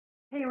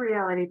Hey,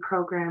 reality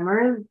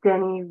programmers,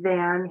 Denny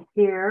Van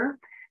here.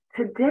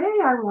 Today,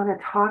 I want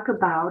to talk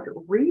about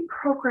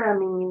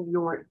reprogramming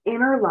your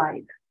inner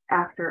light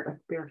after a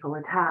spiritual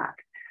attack.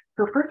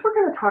 So, first, we're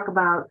going to talk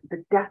about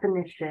the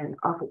definition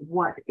of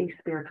what a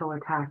spiritual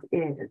attack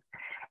is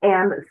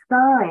and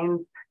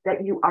signs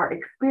that you are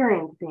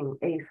experiencing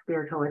a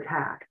spiritual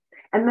attack,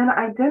 and then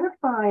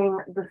identifying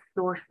the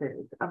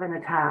sources of an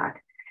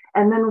attack,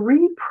 and then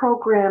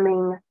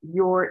reprogramming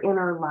your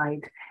inner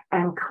light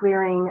and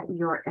clearing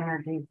your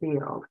energy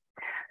field.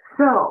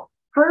 So,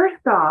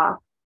 first off,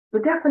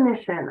 the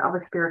definition of a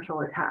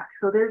spiritual attack.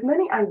 So there's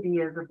many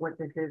ideas of what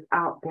this is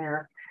out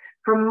there.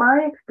 From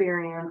my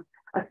experience,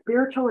 a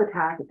spiritual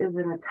attack is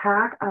an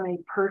attack on a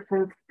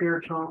person's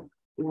spiritual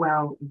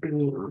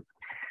well-being.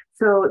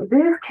 So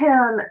this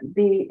can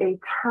be a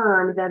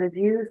term that is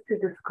used to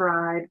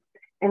describe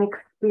an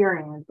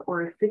experience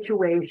or a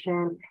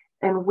situation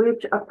in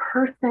which a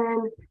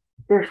person,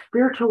 their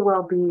spiritual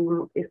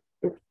well-being it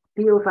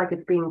feels like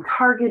it's being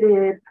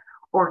targeted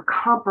or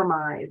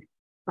compromised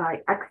by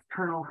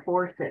external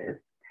forces.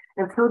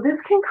 And so this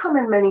can come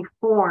in many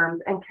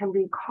forms and can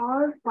be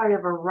caused by a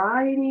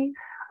variety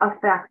of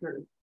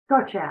factors,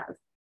 such as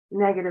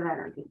negative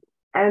energy,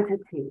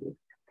 entities,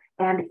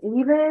 and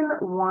even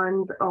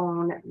one's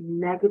own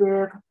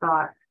negative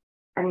thoughts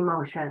and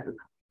emotions.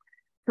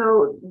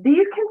 So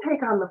these can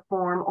take on the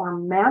form or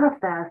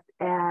manifest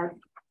as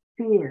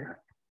fear,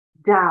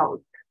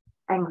 doubt,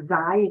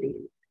 anxiety,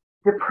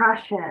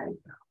 depression,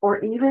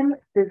 or even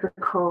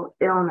physical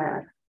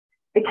illness.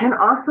 It can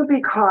also be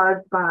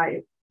caused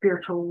by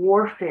spiritual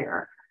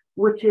warfare,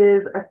 which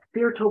is a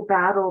spiritual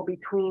battle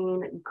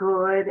between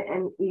good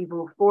and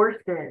evil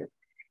forces.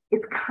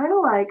 It's kind of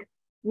like,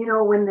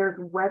 when there's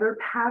weather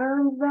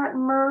patterns that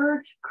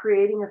merge,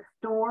 creating a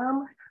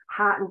storm,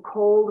 hot and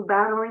cold,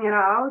 battling it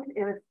out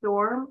in a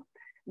storm.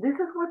 This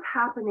is what's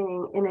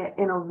happening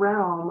in a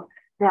realm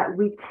that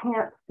we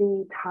can't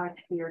see, touch,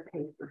 hear,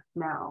 taste, or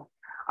smell.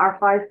 Our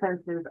five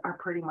senses are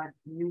pretty much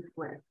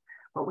useless,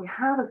 but we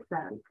have a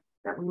sense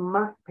that we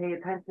must pay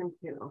attention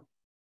to.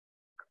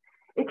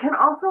 It can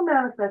also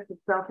manifest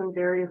itself in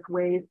various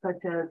ways,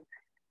 such as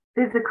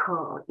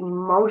physical,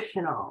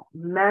 emotional,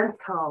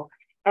 mental,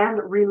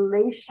 and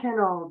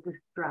relational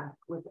distress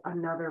with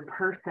another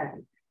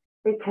person.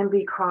 It can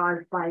be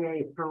caused by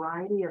a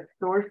variety of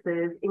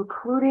sources,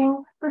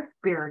 including the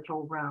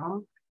spiritual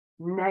realm,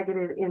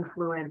 negative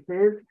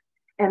influences,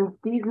 and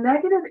these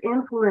negative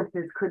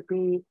influences could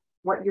be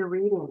what you're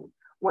reading,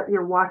 what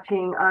you're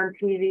watching on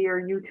TV or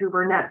YouTube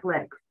or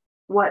Netflix,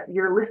 what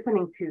you're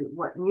listening to,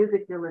 what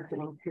music you're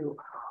listening to.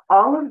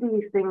 All of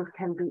these things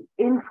can be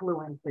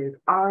influences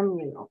on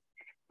you.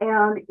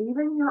 And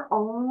even your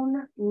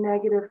own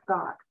negative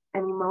thoughts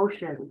and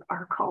emotions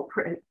are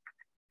culprits.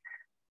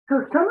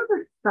 So some of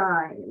the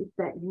signs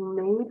that you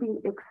may be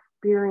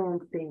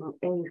experiencing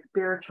a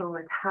spiritual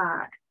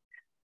attack.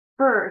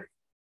 First,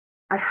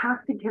 I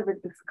have to give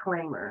a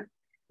disclaimer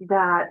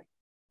that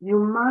you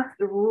must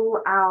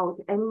rule out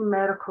any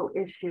medical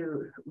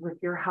issues with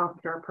your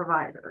healthcare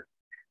provider.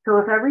 So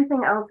if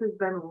everything else has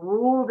been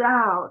ruled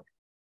out,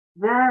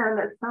 then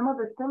some of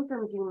the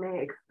symptoms you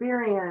may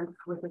experience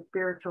with a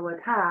spiritual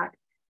attack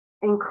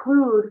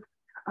include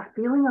a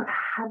feeling of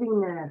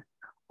heaviness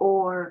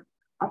or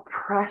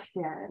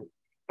oppression,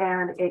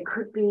 and it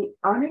could be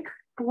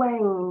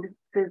unexplained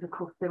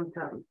physical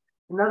symptoms.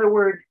 In other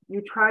words,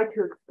 you try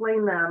to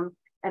explain them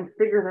and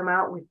figure them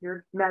out with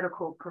your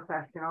medical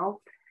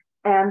professional,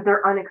 and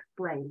they're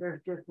unexplained.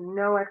 There's just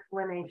no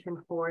explanation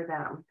for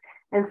them.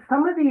 And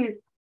some of these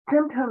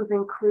symptoms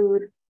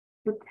include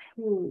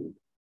fatigue,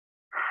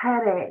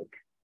 headache.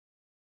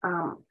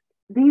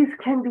 These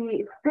can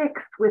be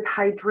fixed with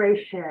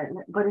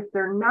hydration, but if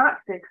they're not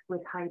fixed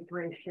with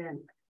hydration,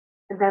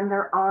 then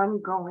they're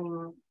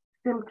ongoing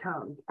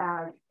symptoms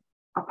as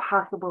a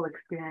possible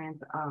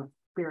experience of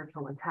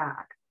spiritual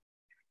attack.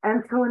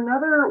 And so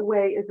another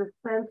way is a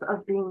sense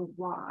of being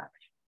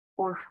watched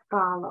or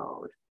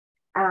followed,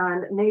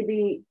 and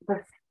maybe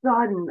the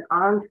sudden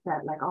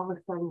onset, like all of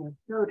a sudden you're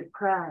so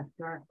depressed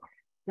or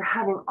you're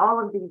having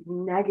all of these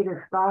negative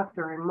thoughts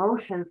or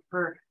emotions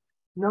for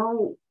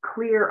no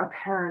clear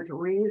apparent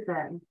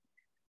reason.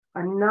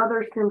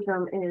 Another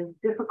symptom is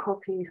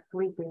difficulty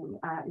sleeping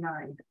at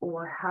night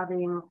or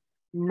having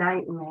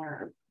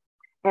nightmares,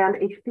 and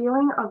a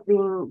feeling of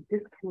being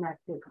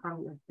disconnected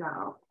from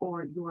yourself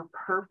or your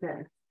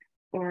purpose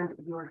and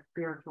your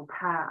spiritual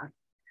path.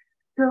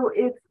 So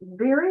it's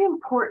very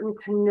important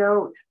to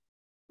note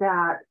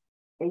that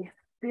a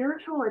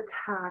spiritual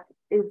attack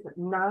is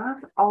not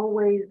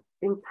always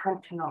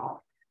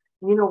intentional.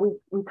 We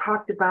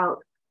talked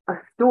about a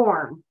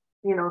storm.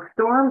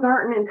 Storms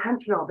aren't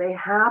intentional. They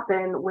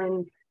happen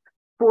when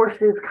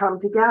forces come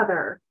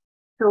together.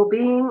 So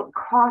being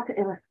caught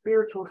in a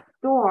spiritual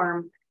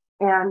storm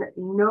and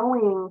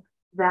knowing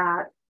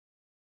that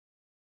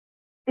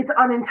it's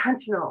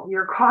unintentional,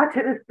 you're caught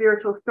in a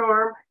spiritual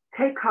storm,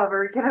 take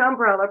cover, get an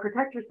umbrella,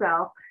 protect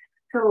yourself.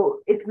 So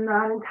it's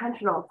not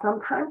intentional.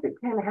 Sometimes it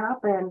can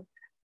happen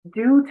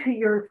due to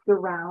your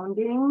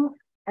surroundings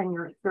and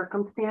your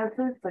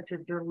circumstances, such as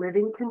your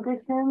living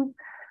conditions,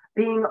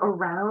 being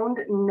around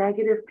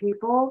negative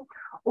people,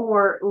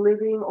 or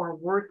living or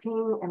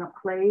working in a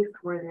place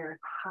where there's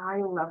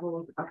high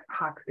levels of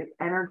toxic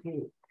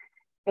energy.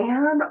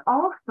 And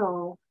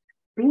also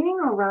being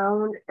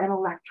around an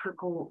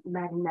electrical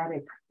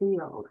magnetic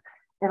field.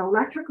 An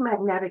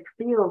electromagnetic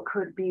field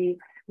could be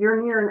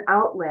you're near an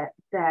outlet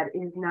that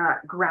is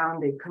not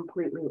grounded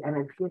completely and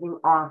it's giving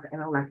off an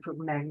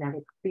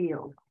electromagnetic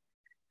field.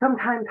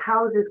 Sometimes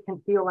houses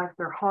can feel like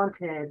they're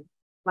haunted,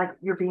 like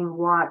you're being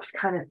watched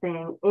kind of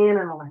thing in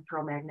an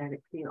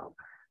electromagnetic field.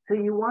 So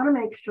you want to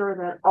make sure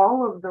that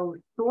all of those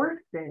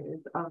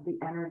sources of the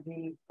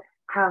energy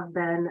have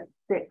been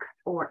fixed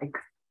or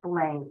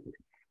explained.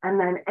 And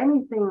then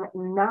anything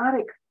not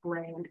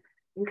explained,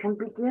 you can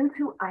begin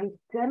to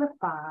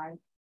identify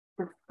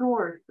the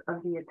source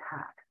of the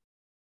attack.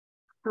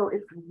 So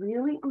it's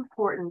really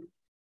important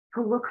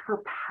to look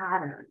for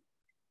patterns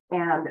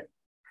and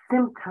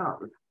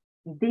symptoms.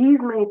 These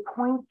may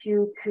point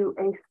you to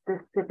a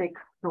specific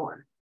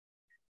source.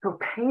 So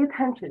pay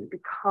attention,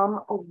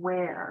 become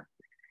aware,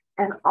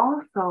 and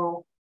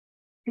also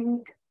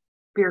seek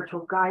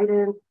spiritual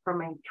guidance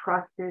from a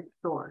trusted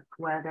source,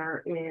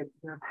 whether it's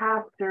your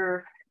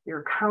pastor,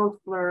 your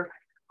counselor,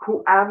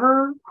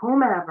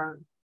 whomever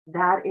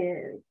that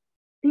is.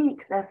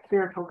 Seek that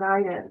spiritual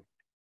guidance.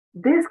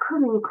 This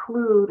could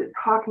include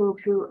talking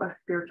to a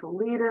spiritual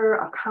leader,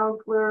 a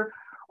counselor,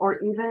 or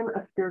even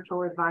a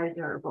spiritual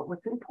advisor. But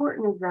what's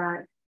important is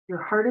that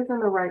your heart is in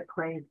the right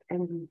place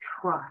and you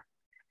trust.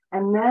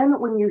 And then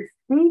when you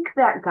seek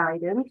that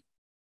guidance,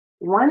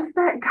 once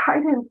that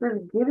guidance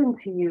is given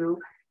to you,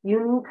 you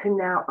need to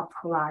now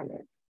apply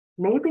it.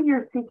 Maybe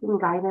you're seeking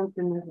guidance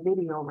in this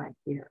video right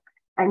here,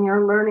 and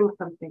you're learning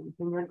some things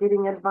and you're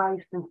getting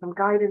advice and some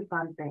guidance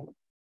on things.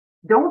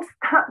 Don't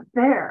stop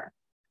there.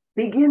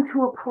 Begin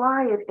to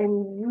apply it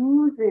and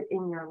use it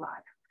in your life.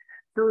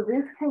 So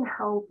this can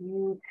help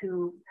you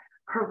to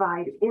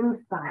provide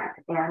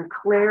insight and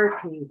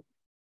clarity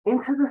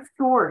into the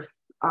source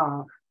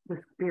of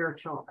the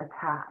spiritual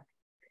attack.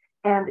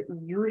 And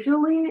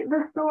usually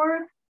the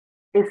source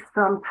is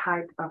some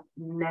type of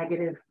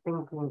negative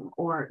thinking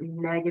or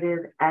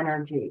negative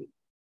energy.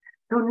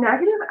 So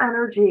negative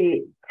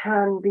energy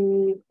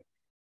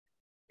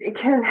it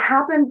can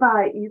happen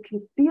you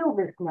can feel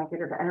this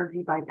negative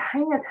energy by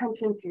paying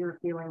attention to your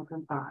feelings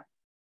and thoughts.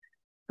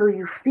 So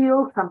you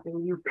feel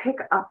something, you pick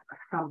up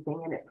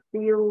something and it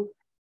feels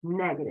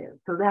negative.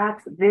 So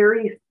that's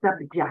very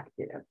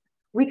subjective.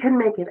 We can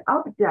make it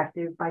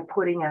objective by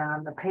putting it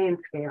on the pain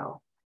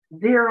scale.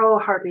 0,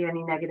 hardly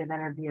any negative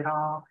energy at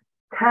all.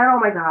 10, oh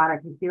my God, I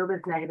can feel this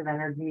negative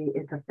energy.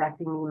 It's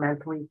affecting me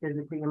mentally,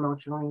 physically,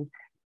 emotionally,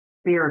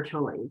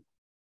 spiritually.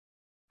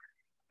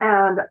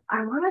 And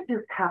I want to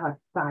just have a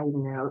side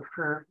note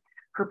for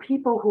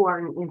people who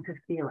aren't into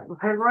feelings.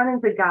 I've run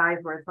into guys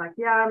where it's like,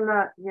 yeah, I'm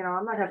not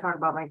going to talk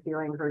about my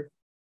feelings or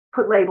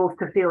put labels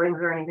to feelings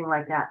or anything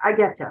like that. I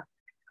get you.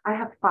 I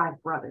have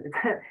 5 brothers.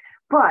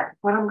 But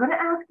what I'm going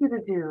to ask you to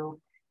do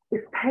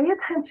is pay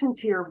attention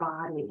to your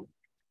body,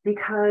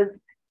 because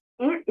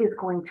it is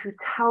going to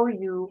tell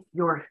you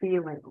your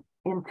feelings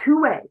in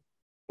 2 ways.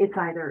 It's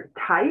either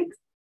tight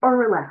or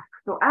relaxed.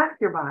 So ask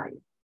your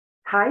body,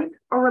 tight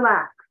or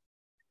relaxed.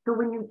 So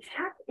when you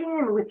check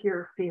in with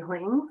your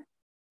feelings,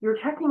 you're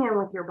checking in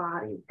with your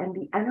body and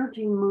the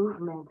energy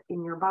movement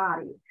in your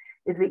body.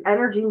 Is the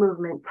energy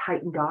movement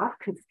tightened off,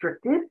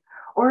 constricted,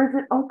 or is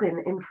it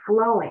open and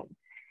flowing?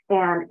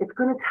 And it's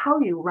going to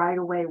tell you right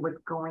away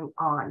what's going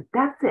on.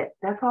 That's it.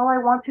 That's all I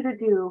want you to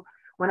do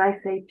when I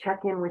say check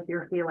in with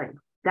your feelings.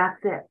 That's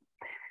it.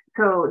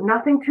 So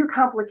nothing too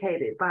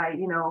complicated by,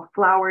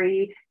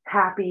 flowery,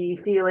 happy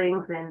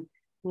feelings and,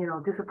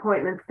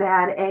 disappointment,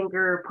 sad,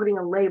 anger, putting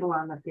a label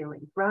on the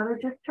feelings. Rather,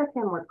 just check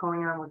in what's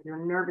going on with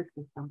your nervous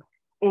system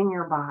in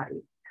your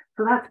body.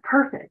 So that's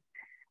perfect.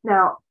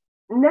 Now,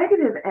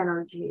 negative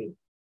energy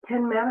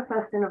can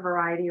manifest in a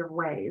variety of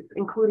ways,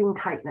 including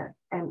tightness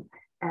and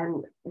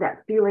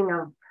that feeling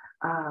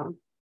of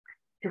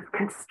just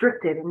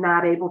constricted and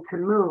not able to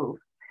move.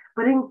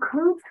 But it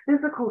includes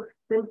physical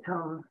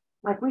symptoms,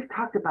 like we've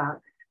talked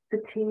about,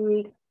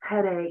 fatigue,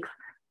 headaches,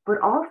 but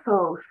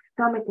also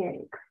stomach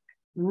aches,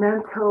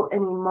 mental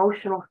and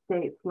emotional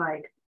states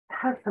like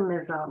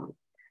pessimism,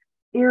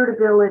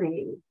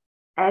 irritability,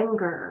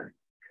 anger,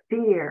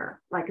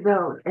 fear, like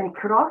those. And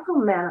it could also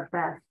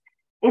manifest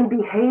in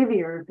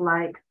behaviors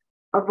like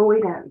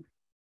avoidance,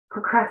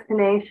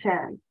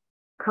 procrastination,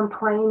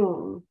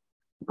 complaining,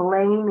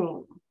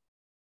 blaming.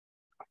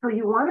 So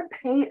you want to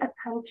pay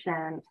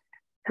attention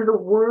to the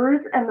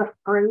words and the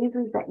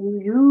phrases that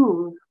you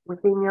use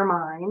within your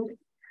mind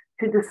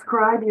to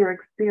describe your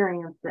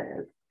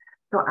experiences.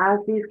 So as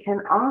these can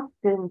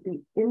often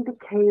be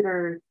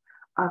indicators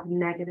of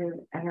negative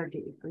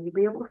energy. So you'll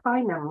be able to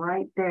find them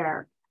right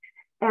there.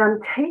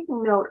 And take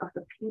note of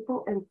the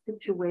people and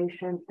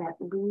situations that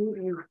leave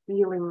you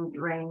feeling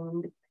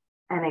drained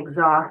and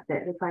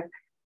exhausted. It's like,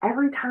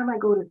 every time I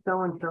go to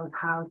so-and-so's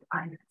house,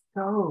 I'm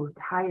so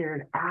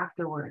tired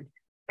afterwards.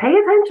 Pay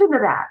attention to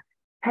that.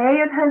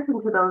 Pay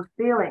attention to those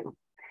feelings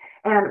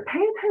and pay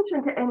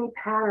attention to any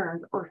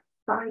patterns or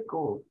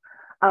cycles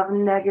of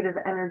negative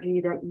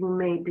energy that you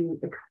may be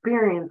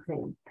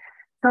experiencing.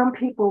 Some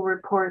people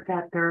report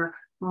that they're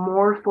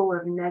more full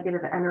of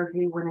negative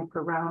energy when it's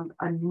around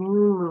a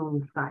new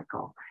moon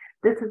cycle.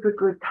 This is a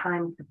good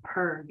time to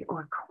purge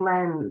or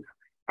cleanse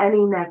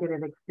any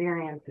negative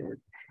experiences.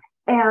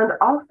 And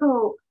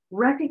also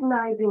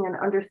recognizing and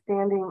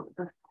understanding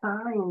the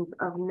signs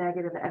of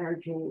negative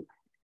energy.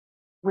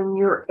 When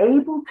you're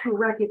able to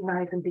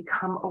recognize and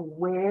become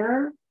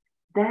aware,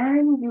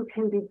 then you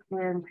can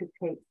begin to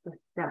take the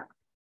steps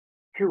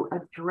to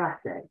address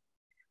it.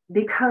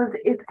 Because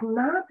it's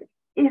not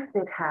if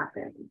it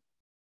happens,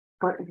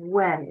 but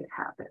when it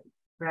happens,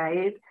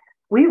 right?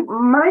 We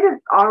might have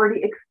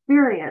already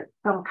experienced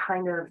some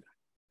kind of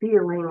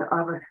feeling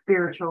of a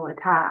spiritual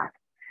attack,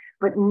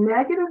 but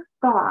negative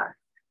thoughts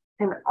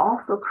can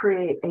also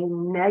create a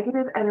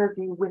negative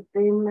energy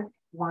within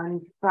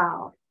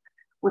oneself,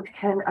 which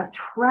can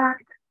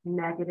attract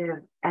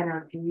negative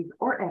energies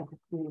or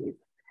entities.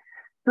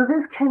 So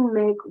this can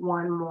make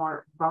one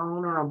more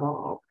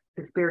vulnerable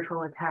to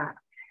spiritual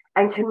attacks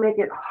and can make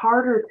it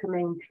harder to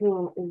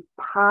maintain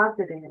a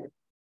positive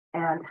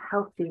and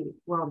healthy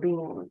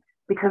well-being,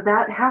 because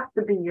that has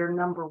to be your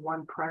number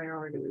one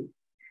priority.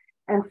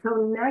 And so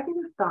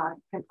negative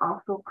thoughts can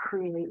also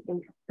create a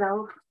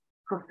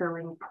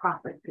self-fulfilling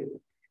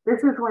prophecy. This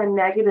is when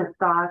negative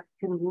thoughts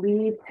can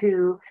lead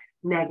to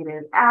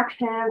negative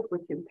actions,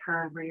 which in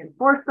turn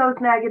reinforce those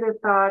negative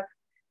thoughts,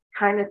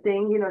 kind of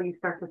thing. You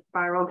start to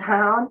spiral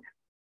down.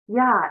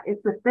 Yeah,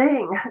 it's a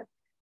thing.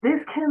 This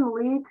can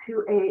lead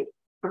to a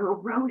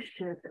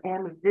ferocious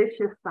and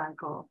vicious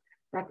cycle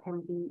that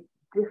can be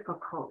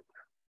difficult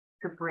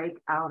to break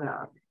out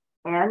of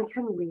and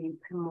can lead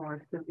to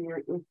more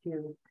severe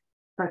issues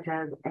such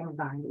as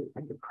anxiety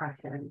and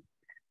depression.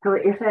 So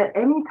if at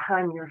any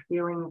time you're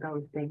feeling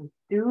those things,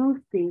 do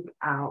seek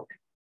out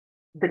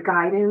the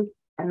guidance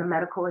and the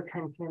medical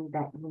attention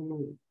that you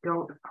need.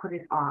 Don't put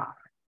it off,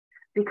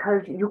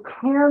 because you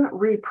can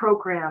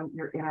reprogram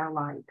your inner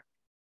life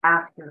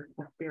after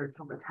a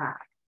spiritual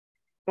attack.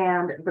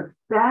 And the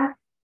best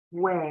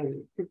way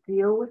to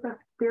deal with a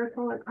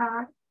spiritual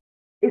attack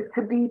is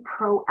to be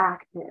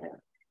proactive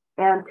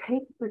and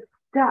take the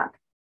steps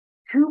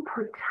to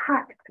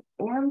protect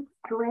and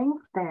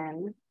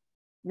strengthen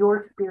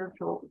your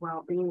spiritual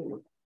well-being.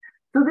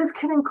 So this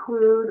can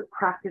include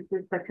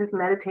practices such as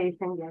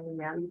meditation.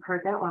 Yeah, you've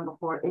heard that one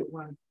before. It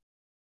was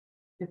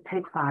just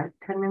take 5-10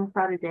 minutes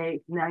out a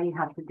day. Now you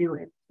have to do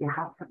it. You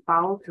have to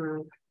follow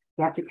through.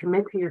 You have to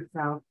commit to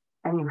yourself,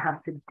 and you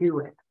have to do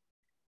it.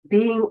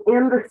 Being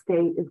in the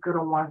state is going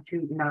to want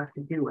you not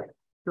to do it.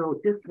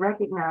 So just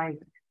recognize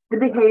the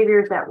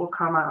behaviors that will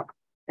come up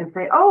and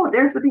say, oh,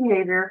 there's the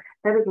behavior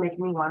that is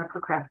making me want to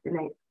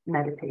procrastinate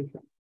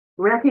meditation.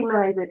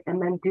 Recognize it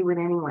and then do it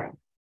anyway.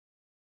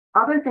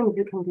 Other things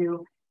you can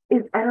do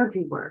is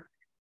energy work,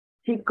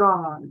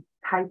 qigong,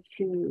 tai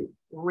chi,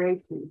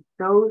 reiki,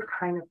 those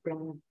kind of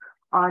things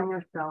on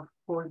yourself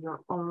for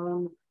your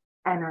own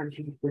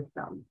energy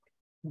system.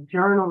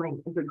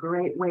 Journaling is a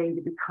great way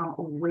to become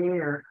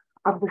aware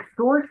of the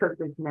source of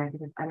this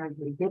negative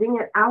energy, getting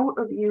it out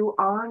of you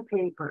on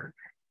paper,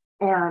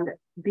 and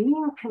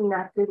being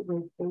connected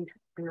with a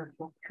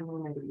spiritual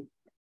community.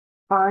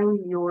 Find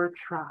your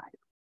tribe.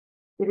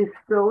 It is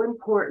so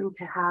important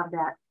to have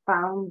that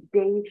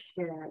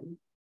foundation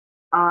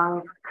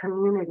of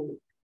community,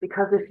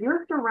 because if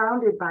you're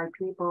surrounded by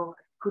people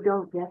who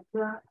don't get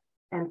you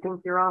and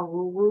think you're all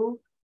woo-woo,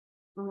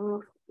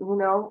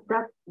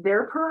 that's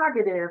their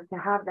prerogative to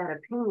have that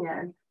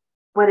opinion,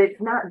 but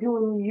it's not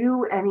doing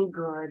you any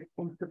good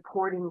in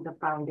supporting the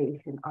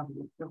foundation of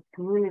you. So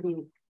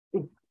community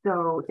is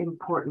so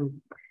important.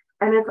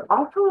 And it's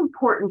also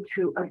important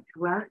to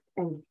address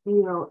and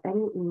heal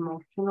any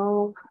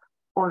emotional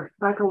or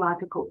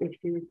psychological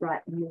issues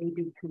that may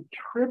be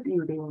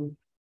contributing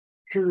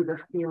to the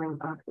feeling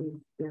of a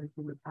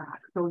spiritual attack.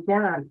 So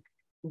again,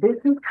 this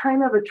is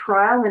kind of a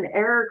trial and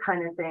error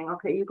kind of thing.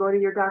 Okay, you go to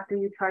your doctor,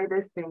 you try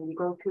this thing. You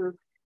go to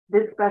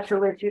this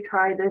specialist, you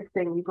try this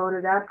thing. You go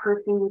to that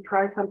person, you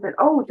try something.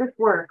 Oh, this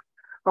works.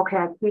 Okay,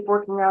 I keep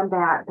working on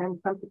that. Then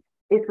something.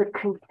 It's a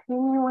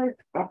continuous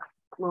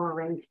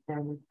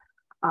exploration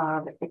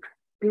of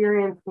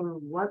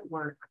experiencing what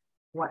works,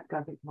 what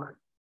doesn't work.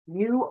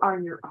 You are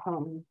your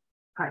own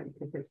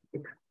scientific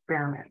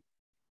experiment.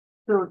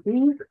 So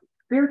these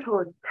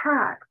spiritual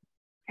attacks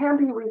can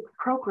be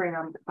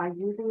reprogrammed by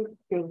using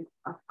states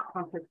of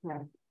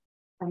consciousness.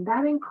 And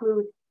that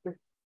includes the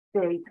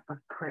state of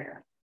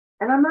prayer.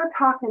 And I'm not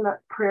talking about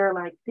prayer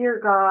like, dear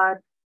God,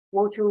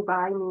 won't you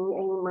buy me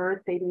a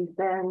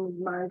Mercedes-Benz?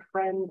 My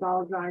friends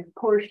all drive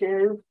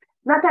Porsches.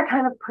 Not that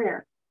kind of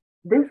prayer.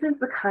 This is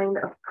the kind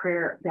of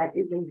prayer that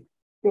is a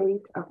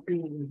state of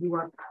being. You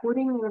are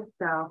putting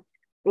yourself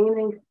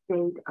in a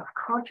state of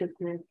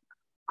consciousness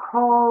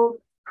called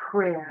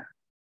prayer,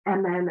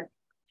 and then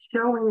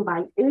showing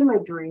by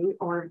imagery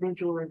or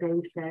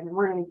visualization. And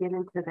we're going to get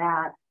into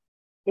that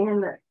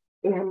in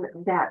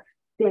that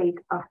state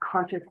of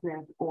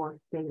consciousness or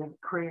state of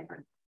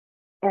prayer.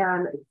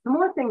 And some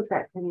more things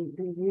that can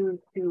be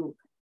used to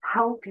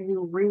help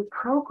you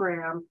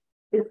reprogram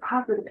is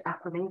positive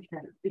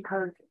affirmations,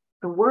 because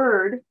the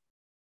word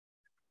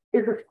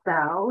is a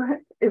spell,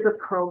 is a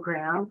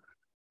program.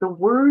 The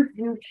words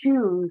you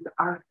choose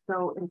are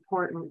so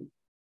important.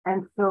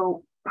 And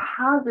so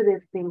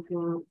positive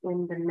thinking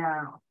in the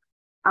now.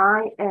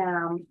 I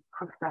am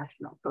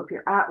professional. So if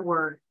you're at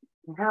work,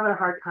 you're having a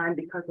hard time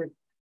because it's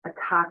a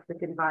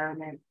toxic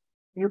environment,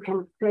 you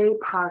can say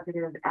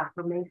positive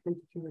affirmations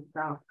to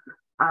yourself.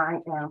 I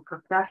am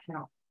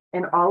professional.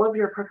 And all of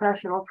your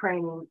professional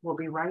training will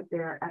be right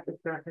there at the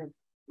surface,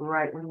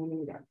 right when you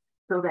need it,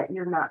 so that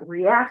you're not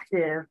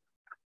reactive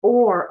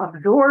or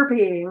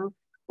absorbing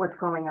what's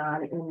going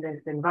on in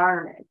this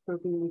environment. So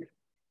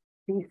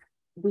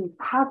these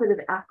positive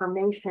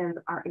affirmations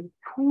are a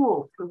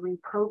tool to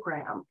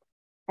reprogram.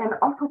 And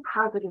also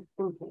positive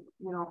thinking.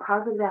 You know,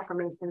 positive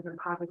affirmations and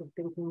positive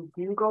thinking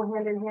do go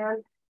hand in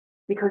hand,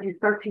 because you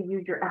start to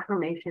use your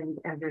affirmations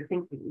as you're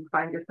thinking. You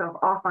find yourself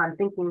off on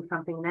thinking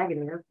something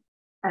negative,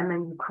 and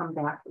then you come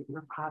back with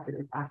your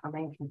positive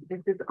affirmations.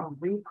 This is a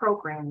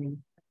reprogramming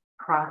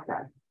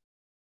process.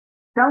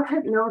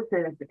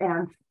 Self-hypnosis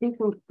and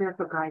seeking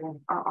spiritual guidance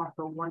are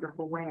also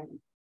wonderful ways.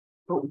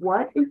 But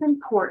what is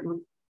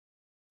important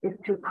is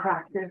to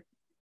practice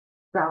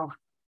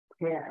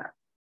self-care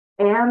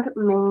and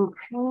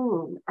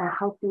maintain a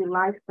healthy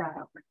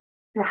lifestyle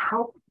to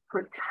help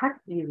protect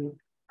you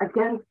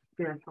against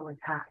spiritual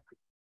attacks.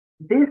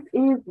 This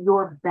is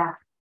your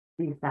best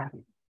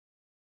defense.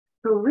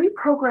 So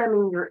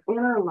reprogramming your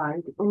inner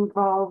life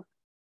involves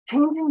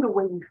changing the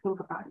way you think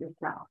about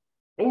yourself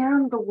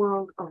and the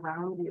world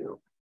around you.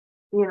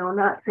 You know,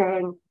 not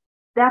saying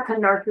that's a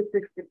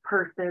narcissistic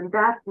person,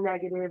 that's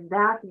negative,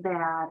 that's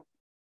bad.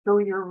 So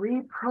you're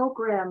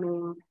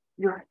reprogramming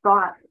your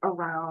thoughts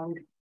around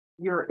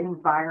your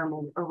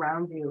environment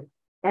around you.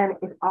 And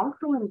it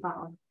also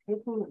involves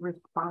taking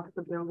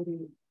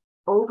responsibility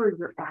over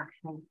your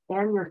actions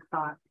and your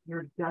thoughts,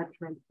 your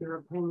judgments, your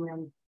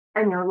opinions,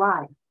 and your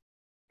life,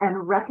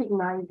 and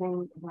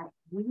recognizing that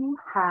you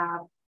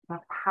have the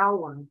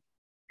power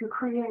to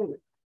create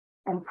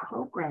and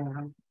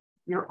program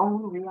your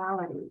own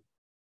reality.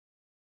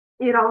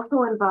 It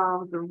also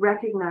involves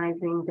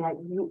recognizing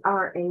that you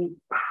are a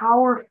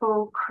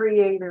powerful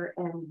creator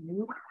and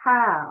you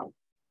have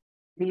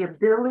the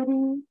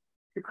ability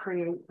to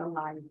create the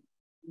life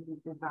you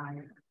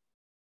desire.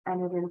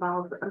 And it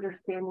involves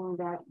understanding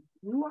that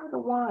you are the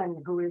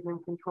one who is in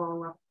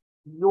control of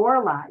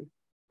your life,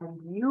 and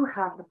you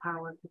have the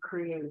power to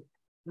create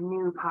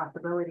new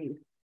possibilities.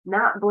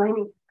 Not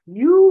blaming,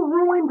 you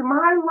ruined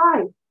my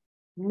life.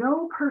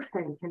 No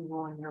person can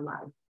ruin your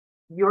life.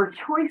 Your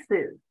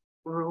choices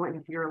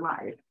ruined your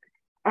life.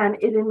 And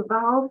it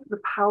involves the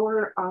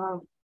power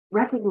of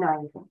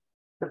recognizing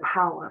the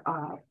power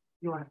of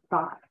your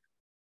thoughts,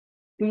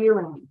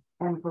 feelings,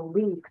 and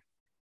beliefs,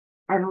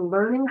 and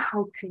learning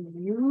how to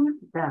use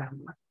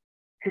them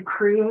to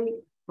create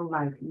the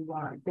life you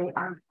want. They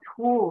are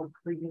tools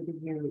for you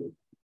to use.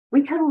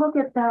 We can look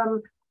at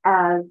them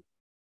as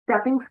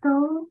stepping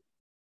stones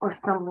or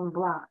stumbling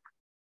blocks.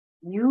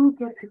 You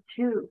get to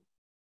choose.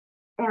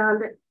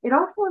 And it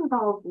also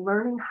involves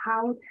learning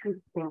how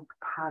to think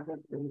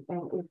positively.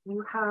 And if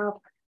you have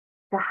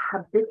the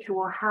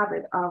habitual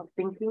habit of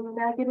thinking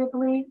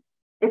negatively,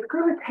 it's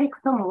going to take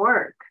some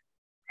work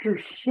to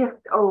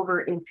shift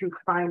over into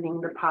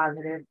finding the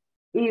positive,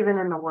 even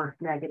in the worst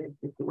negative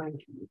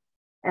situations,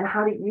 and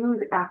how to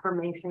use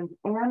affirmations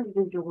and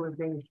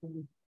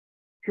visualizations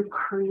to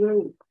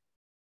create.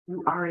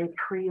 You are a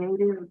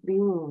creative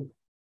being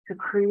to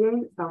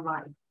create the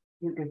life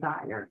you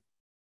desire,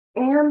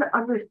 and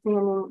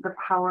understanding the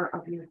power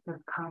of your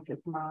subconscious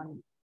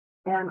mind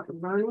and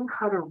learning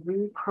how to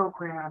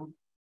reprogram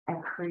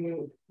and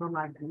create the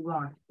life you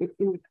want. It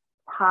is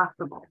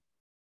possible.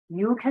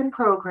 You can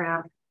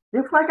program,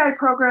 just like I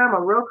program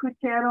a Roku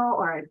channel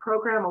or I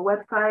program a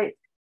website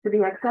to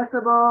be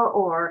accessible,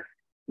 or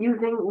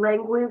using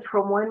language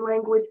from one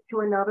language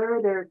to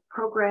another. There's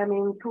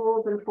programming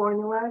tools and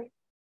formulas.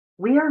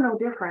 We are no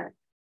different.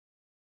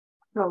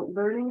 So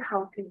learning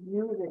how to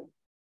use it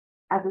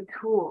as a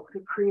tool to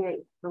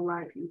create the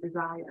life you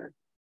desire.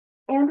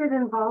 And it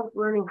involves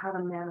learning how to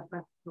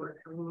manifest your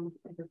dreams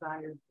and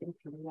desires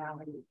into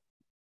reality.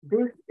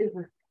 This is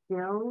a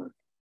skill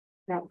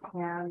that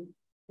can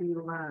be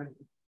learned.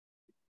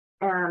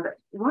 And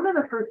one of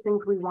the first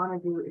things we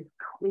want to do is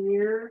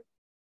clear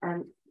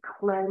and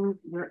cleanse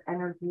your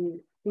energy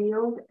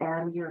field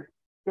and your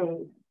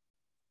space.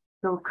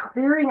 So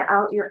clearing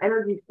out your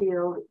energy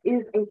field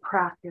is a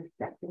practice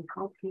that can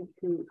help you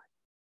to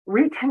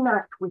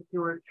reconnect with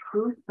your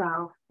true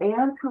self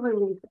and to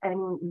release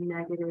any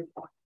negative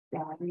or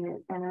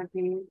stagnant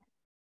energy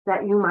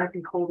that you might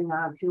be holding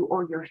on to,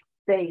 or your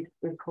space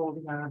is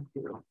holding on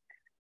to.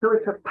 So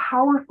it's a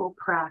powerful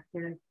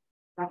practice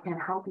that can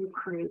help you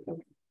create a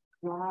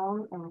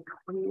strong and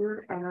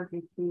clear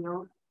energy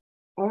field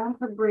and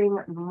to bring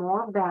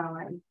more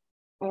balance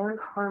and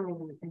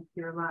harmony into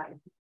your life.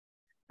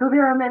 So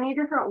there are many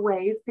different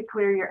ways to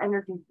clear your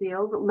energy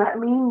field. Let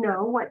me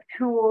know what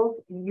tools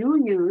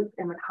you use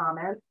in the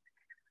comments.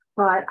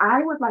 But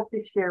I would like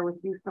to share with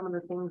you some of the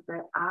things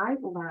that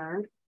I've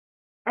learned.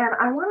 And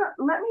I want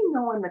to let me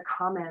know in the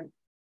comments,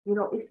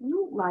 if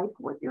you like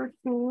what you're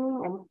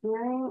seeing and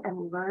hearing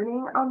and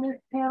learning on this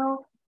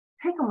channel,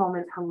 take a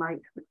moment to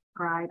like,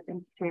 subscribe,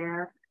 and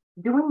share.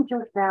 Doing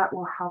just that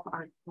will help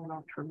our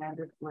channel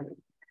tremendously.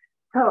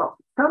 So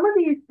some of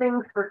these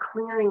things for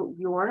clearing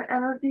your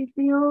energy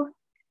field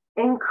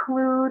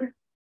include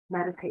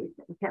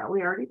meditation. Yeah,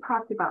 we already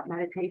talked about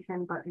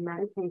meditation, but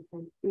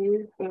meditation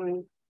is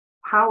a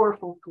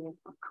powerful tool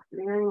for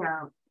clearing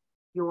out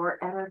your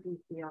energy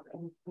field,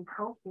 and it can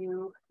help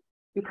you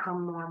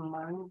become more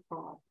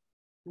mindful,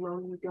 slow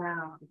you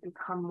down,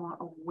 become more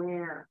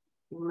aware,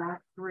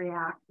 less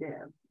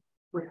reactive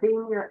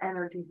within your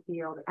energy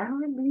field,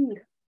 and release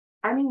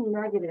any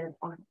negative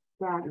or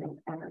stagnant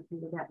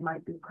energy that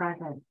might be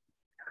present.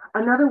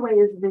 Another way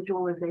is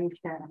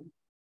visualization.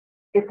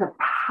 It's a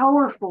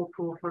powerful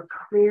tool for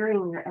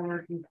clearing your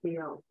energy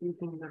field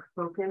using your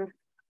focus,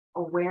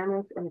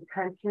 awareness, and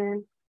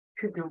attention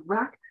to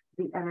direct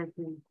the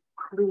energy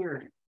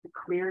to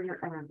clear your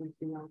energy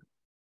field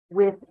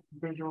with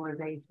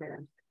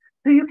visualization.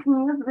 So you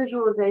can use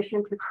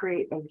visualization to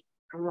create a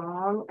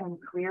strong and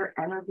clear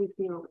energy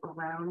field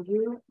around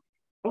you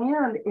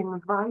and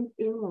invite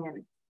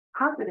in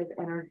positive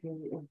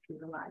energy into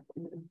your life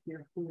and into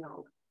your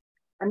field.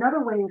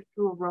 Another way is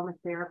through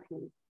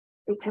aromatherapy.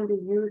 It can be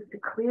used to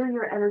clear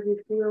your energy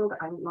field.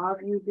 I love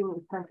using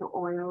essential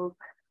oils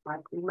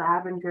like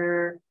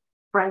lavender,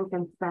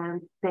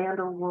 frankincense,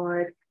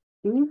 sandalwood.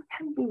 These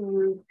can be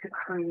used to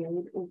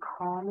create a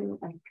calming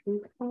and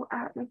peaceful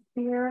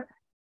atmosphere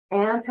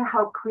and to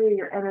help clear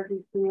your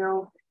energy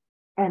field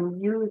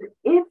and use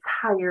its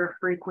higher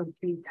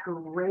frequency to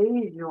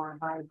raise your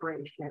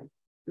vibration,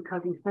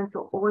 because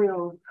essential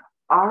oils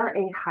are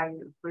a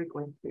higher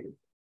frequency.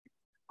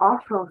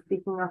 Also,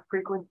 speaking of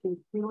frequency,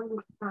 healing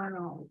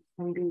sounds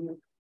can be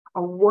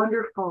a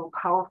wonderful,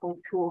 powerful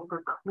tool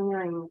for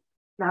clearing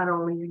not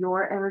only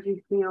your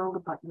energy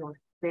field, but your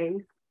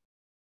space.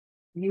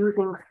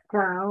 Using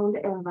sound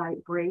and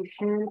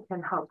vibration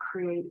can help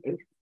create a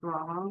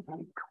strong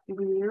and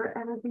clear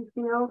energy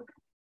field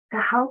to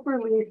help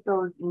release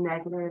those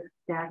negative,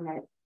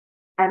 stagnant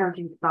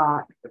energy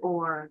thoughts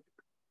or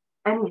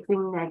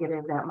anything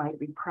negative that might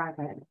be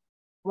present.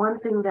 One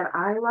thing that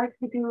I like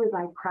to do is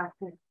I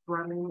practice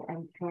drumming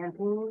and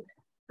chanting.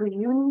 So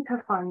you need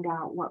to find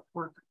out what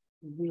works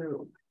for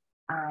you.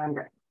 And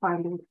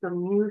finding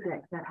some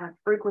music that has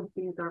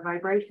frequencies or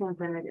vibrations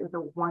in it is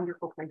a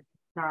wonderful place to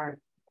start.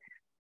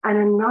 And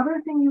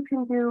another thing you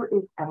can do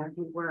is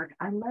energy work.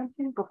 I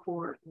mentioned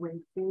before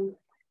Reiki.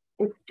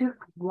 It's just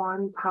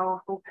one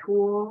powerful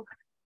tool,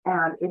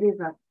 and it is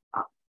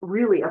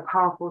really a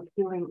powerful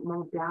healing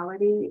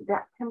modality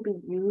that can be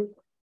used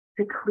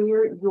to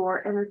clear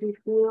your energy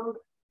field.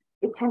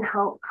 It can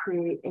help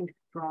create a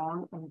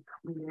strong and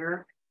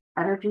clear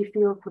energy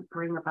field to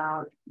bring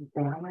about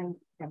balance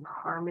and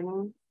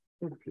harmony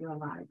into your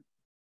life.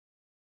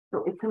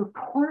 So it's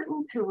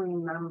important to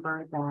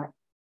remember that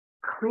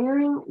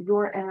clearing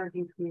your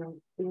energy field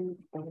is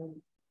a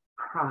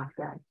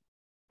process,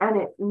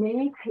 and it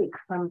may take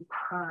some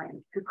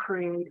time to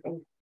create a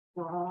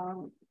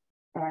strong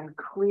and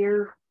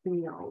clear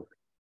field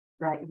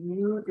that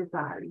you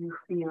desire. You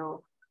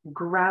feel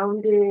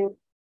grounded,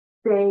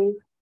 safe,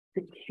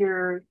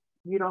 secure.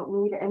 You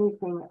don't need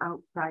anything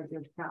outside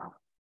yourself.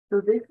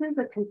 So this is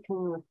a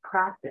continuous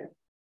practice.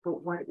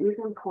 But what is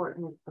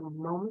important is the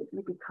moment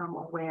you become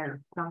aware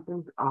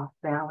something's off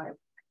balance,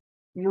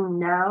 you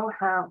now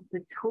have the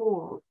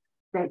tools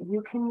that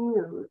you can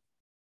use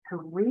to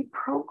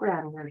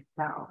reprogram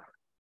yourself.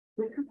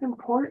 This is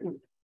important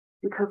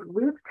because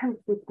with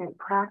consistent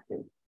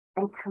practice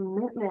and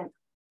commitment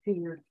to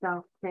your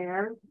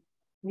self-care,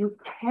 you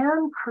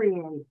can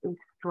create a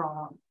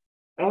strong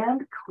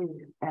and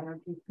clear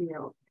energy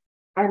field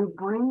and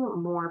bring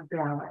more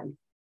balance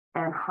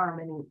and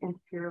harmony into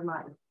your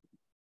life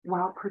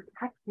while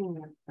protecting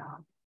yourself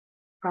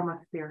from a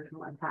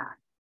spiritual attack.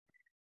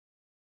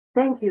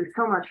 Thank you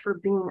so much for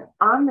being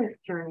on this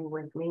journey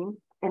with me.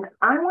 And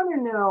I want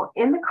to know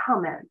in the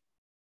comments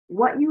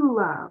what you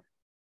love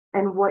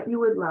and what you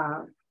would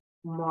love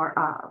more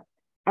of.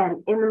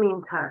 And in the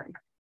meantime,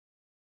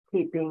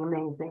 keep being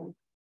amazing.